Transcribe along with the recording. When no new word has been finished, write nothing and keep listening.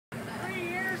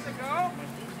go.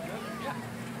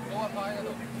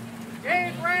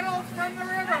 Dave Reynolds from the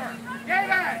river.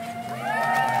 David!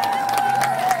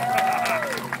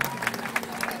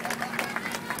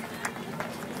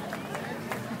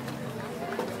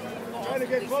 Trying to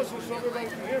get closer so everybody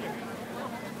can hear me.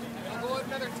 I'll go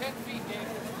another 10 feet, Dave.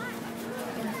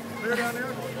 Clear down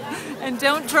there? And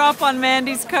don't drop on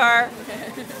Mandy's car.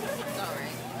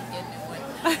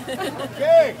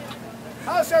 Okay,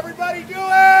 how's everybody doing?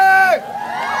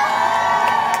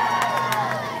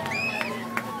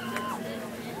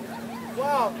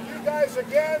 Wow, you guys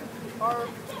again are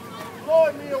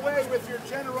blowing me away with your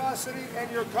generosity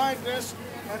and your kindness,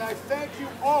 and I thank you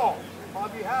all on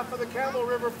behalf of the Campbell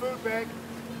River Food Bank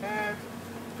and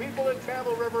people in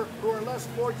Campbell River who are less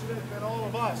fortunate than all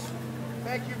of us.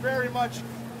 Thank you very much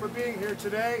for being here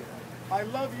today. I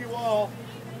love you all.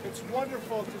 It's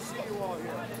wonderful to see you all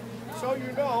here. So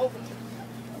you know,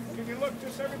 can you look,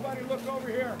 just everybody look over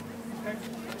here and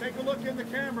take a look in the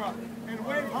camera and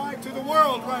wave hi to the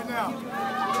world right now.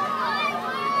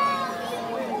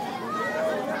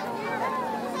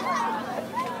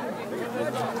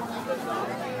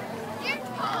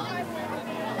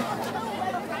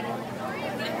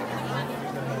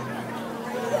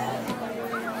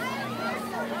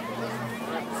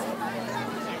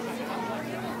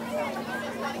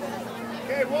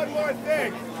 Okay, one more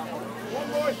thing.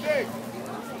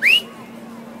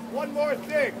 One more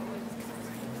thing.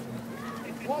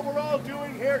 What we're all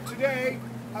doing here today,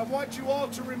 I want you all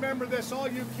to remember this, all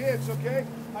you kids, okay?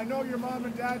 I know your mom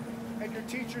and dad and your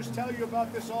teachers tell you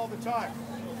about this all the time.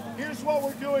 Here's what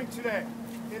we're doing today.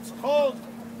 It's called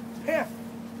PIF.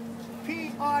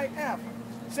 P-I-F.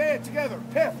 Say it together.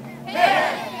 PIF.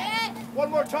 PIF. One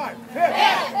more time. PIF.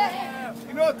 PIF.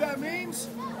 You know what that means?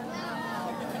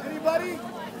 Anybody?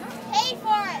 Pay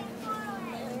for it.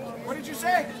 What did you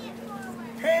say?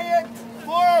 Pay it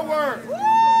forward.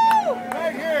 Woo!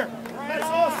 Right here. Let's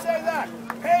all say that.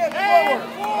 Pay it forward.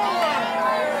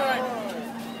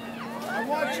 I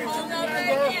want you to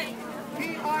remember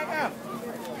P-I-F.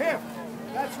 PIF.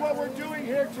 That's what we're doing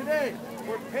here today.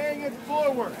 We're paying it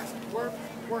forward.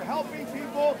 We're helping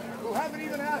people who haven't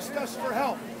even asked us for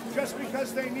help just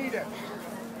because they need it.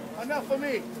 Enough of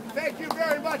me. Thank you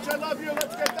very much. I love you.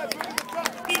 Let's get that food.